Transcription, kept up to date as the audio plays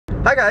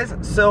Hi guys,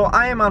 so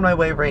I am on my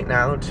way right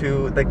now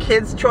to the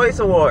Kids' Choice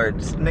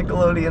Awards,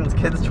 Nickelodeon's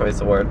Kids'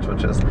 Choice Awards,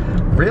 which is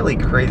really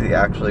crazy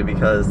actually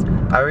because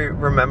I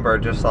remember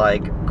just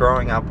like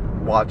growing up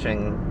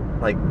watching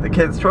like the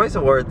Kids' Choice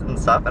Awards and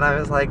stuff, and I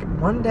was like,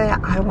 one day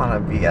I want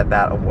to be at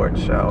that award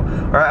show.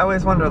 Or I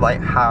always wondered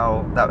like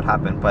how that would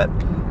happen, but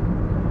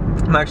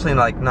I'm actually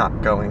like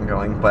not going,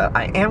 but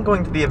I am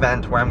going to the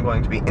event where I'm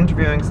going to be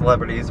interviewing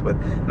celebrities with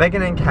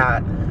Megan and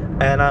Kat.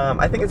 And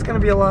I think it's going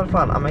to be a lot of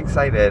fun. I'm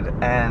excited.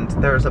 And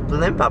there's a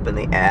blimp up in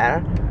the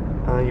air.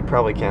 You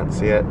probably can't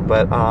see it,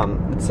 but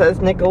it says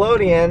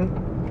Nickelodeon.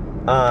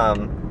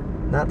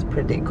 That's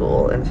pretty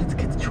cool. And it's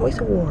Kids' Choice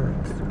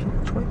Awards.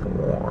 Kids' Choice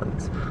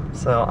Awards.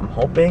 So I'm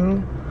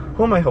hoping,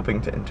 who am I hoping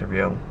to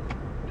interview?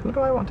 Who do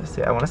I want to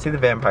see? I want to see the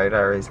Vampire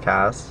Diaries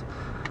cast.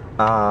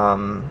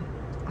 Although,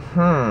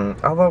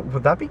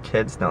 would that be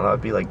kids? No, that would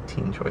be like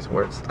Teen Choice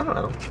Awards. I don't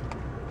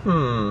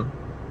know.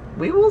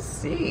 We will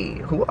see.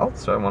 Who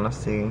else do I want to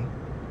see?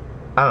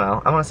 I don't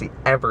know. I want to see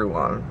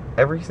everyone.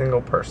 Every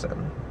single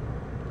person.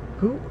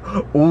 Who?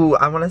 Ooh,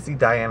 I want to see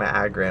Diana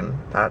Agron.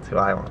 That's who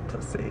I want to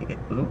see.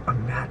 Ooh,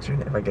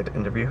 imagine if I get to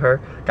interview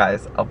her.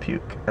 Guys, I'll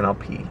puke and I'll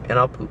pee and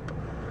I'll poop.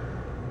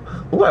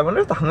 Ooh, I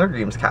wonder if the Hunger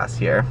Games cast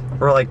here.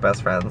 We're like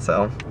best friends,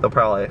 so they'll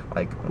probably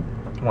like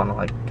want to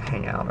like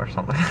hang out or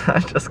something.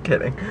 Just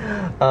kidding.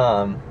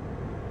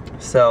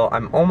 So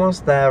I'm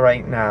almost there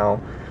right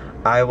now.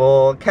 I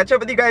will catch up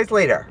with you guys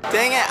later.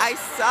 Dang it, I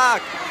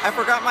suck. I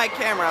forgot my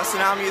camera, so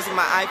now I'm using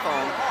my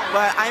iPhone.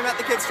 But I'm at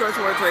the Kids' Choice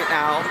Awards right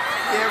now.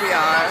 Here we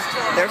are.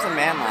 There's a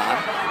man law.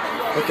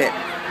 Look it.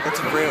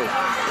 It's Rue.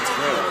 It's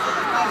Rue.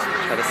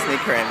 Try to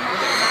sneak her in.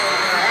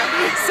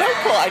 So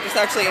cool. I just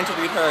actually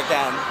interviewed her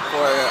again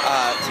for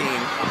Teen.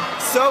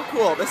 So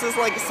cool. This is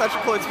like such a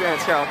cool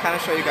experience. Here, I'll kind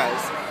of show you guys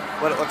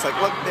what it looks like.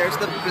 Look, there's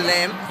the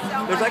blimp.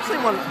 There's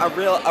actually a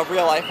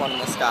real life one in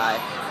the sky.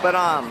 But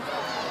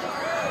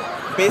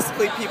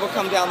basically, people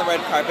come down the red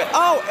carpet.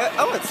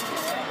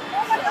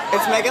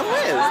 It's Meg and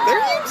Liz.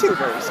 They're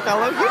YouTubers,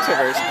 fellow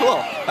YouTubers.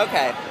 Cool.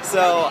 Okay,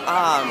 so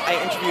I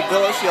interviewed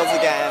Willow Shields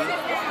again.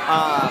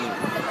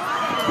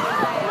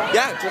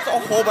 Yeah, just a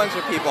whole bunch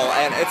of people,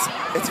 and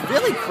it's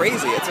really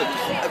crazy. It's a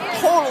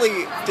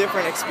totally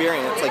different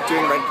experience, like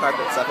doing red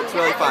carpet stuff. It's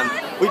really fun.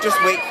 We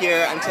just wait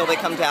here until they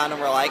come down,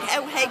 and we're like,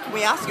 oh hey, can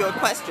we ask you a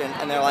question?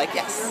 And they're like,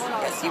 yes,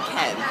 you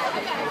can.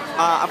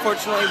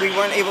 Unfortunately, we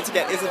weren't able to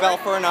get Isabel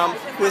Furnham,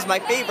 who is my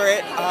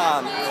favorite,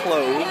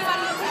 Clove.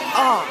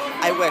 Oh,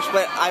 I wish,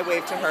 but I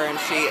waved to her, and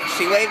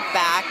she waved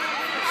back.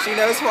 She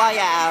knows who I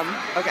am.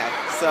 Okay,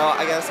 so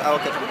I guess I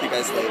will catch up with you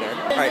guys later.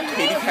 Alright,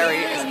 Katy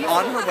Perry is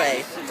on her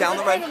way down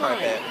the red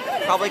carpet.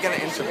 Probably gonna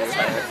interview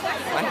her.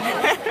 My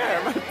hair,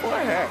 my poor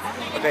hair.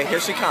 Okay,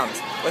 here she comes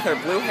with her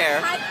blue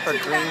hair, her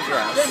green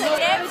dress. The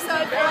name so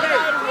good.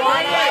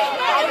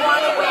 I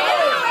want to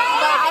win,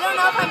 but I don't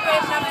know if I'm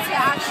brave enough to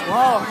actually.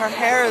 Whoa, her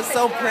hair is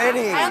so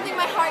pretty. I don't think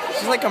my heart.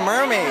 She's like a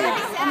mermaid.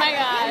 Oh my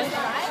gosh.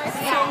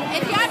 Yeah.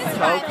 If you had to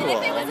survive, So cool.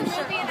 and if it was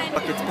a movie and I.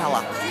 Look, it's Bella.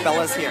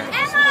 Bella's here.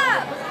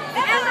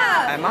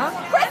 Emma!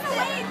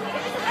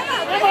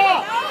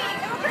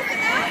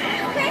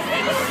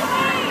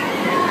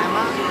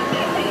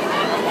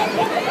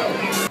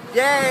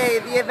 Yay,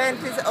 the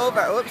event is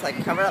over. Oops, I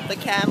covered up the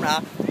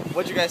camera.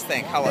 What'd you guys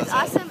think? How was it?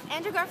 Awesome.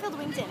 Andrew Garfield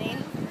winked at me.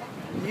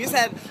 You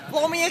said,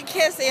 blow me a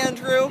kiss,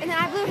 Andrew. And then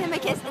I blew him a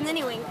kiss, and then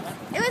he winked.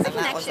 It was a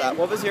connection.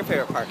 What was your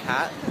favorite part,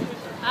 Kat?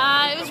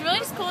 It was really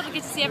just cool to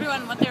get to see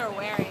everyone and what they were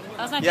wearing.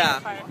 That was my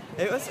favorite part.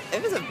 It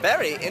was a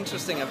very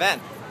interesting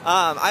event.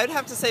 I would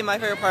have to say my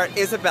favorite part,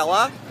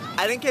 Isabella.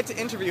 I didn't get to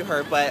interview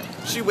her, but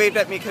she waved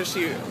at me because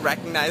she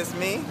recognized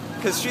me,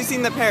 because she's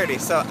seen the parody,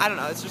 so I don't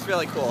know, it's just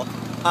really cool.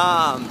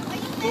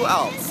 Who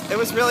else? It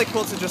was really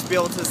cool to just be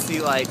able to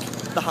see like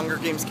the Hunger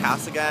Games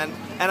cast again,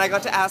 and I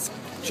got to ask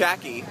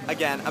Jackie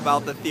again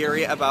about the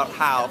theory about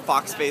how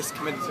Foxface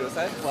committed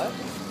suicide. What?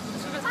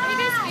 Are you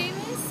guys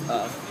famous?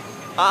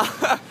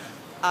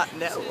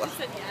 No. She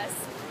said yes.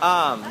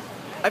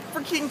 I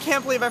freaking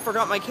can't believe I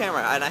forgot my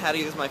camera and I had to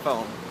use my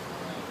phone.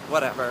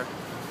 Whatever.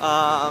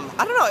 I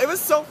don't know, it was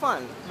so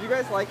fun. Did you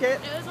guys like it?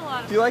 It was a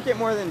lot of fun. Do you like it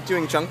more than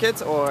doing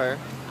junkets or?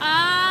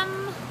 I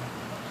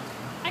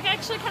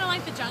actually kind of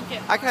like the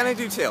junket. I kind of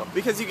do too,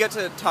 because you get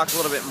to talk a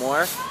little bit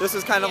more. This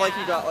was kind of like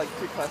you got like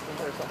 2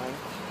 questions or something.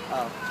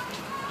 Oh.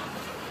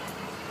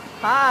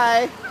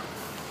 Hi!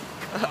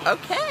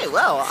 Okay,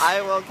 well,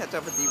 I will catch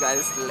up with you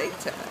guys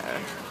later.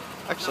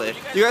 Actually,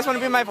 do you guys want to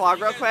be in my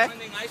vlog real quick?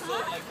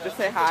 Just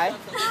say hi.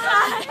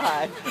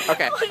 Hi.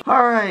 Okay.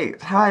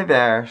 Alright, hi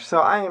there. So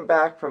I am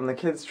back from the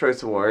Kids'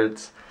 Choice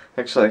Awards.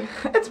 Actually,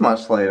 it's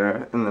much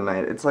later in the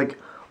night. It's like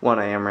 1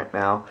 AM right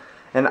now.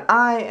 And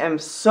I am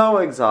so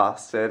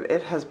exhausted.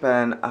 It has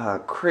been a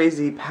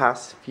crazy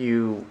past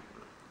few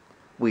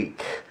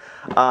weeks.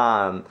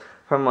 From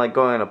like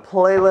going on a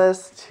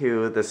playlist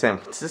to the San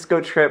Francisco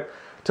trip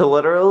to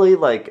literally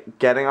like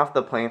getting off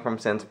the plane from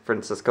San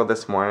Francisco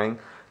this morning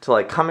to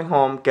like coming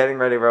home, getting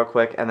ready real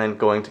quick, and then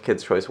going to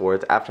Kids' Choice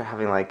Awards after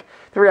having like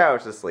 3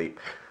 hours of sleep.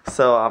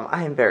 So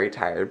I am very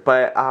tired,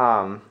 but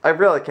I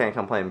really can't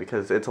complain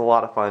because it's a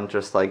lot of fun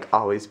just like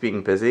always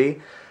being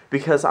busy,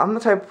 because I'm the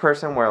type of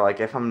person where like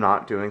if I'm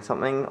not doing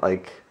something,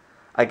 like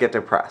I get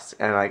depressed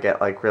and I get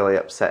like really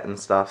upset and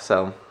stuff.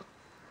 So,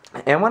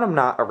 and when I'm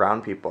not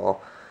around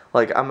people,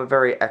 like I'm a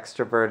very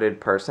extroverted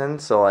person,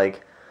 so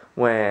like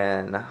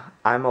when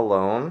I'm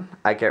alone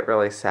I get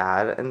really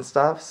sad and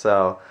stuff.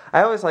 So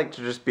I always like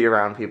to just be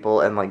around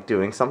people and like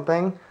doing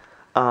something.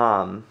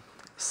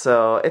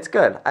 So it's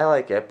good, I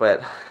like it,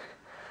 but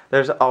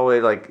there's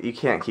always like, you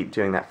can't keep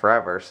doing that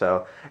forever,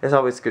 so it's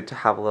always good to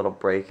have a little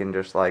break and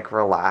just like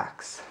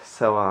relax.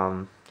 So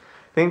I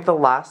think the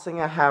last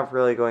thing I have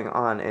really going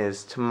on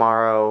is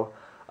tomorrow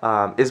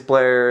is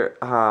Blair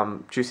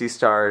Juicy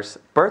Star's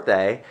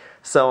birthday.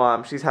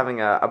 So she's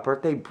having a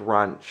birthday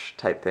brunch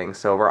type thing,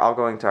 so we're all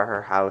going to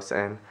her house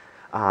and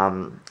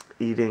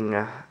eating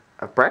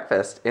a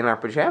breakfast in our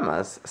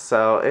pajamas,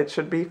 so it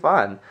should be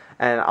fun.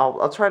 And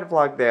I'll try to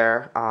vlog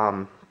there.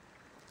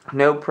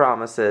 No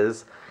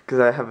promises, because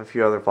I have a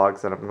few other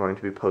vlogs that I'm going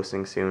to be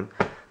posting soon.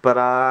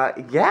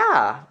 But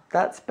yeah,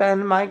 that's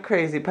been my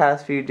crazy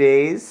past few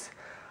days.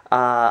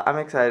 I'm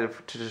excited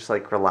to just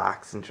like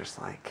relax and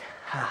just like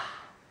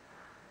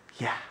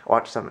yeah,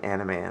 watch some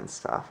anime and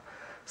stuff.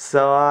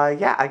 So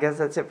yeah, I guess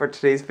that's it for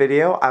today's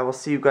video. I will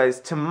see you guys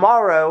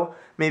tomorrow.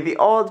 May the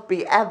odds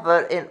be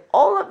ever in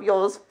all of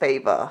yours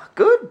favor.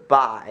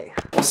 Goodbye.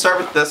 We'll start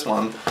with this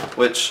one,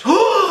 which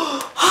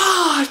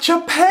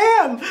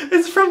Japan!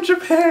 It's from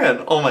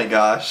Japan! Oh my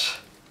gosh.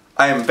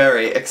 I am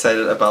very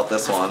excited about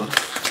this one.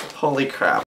 Holy crap.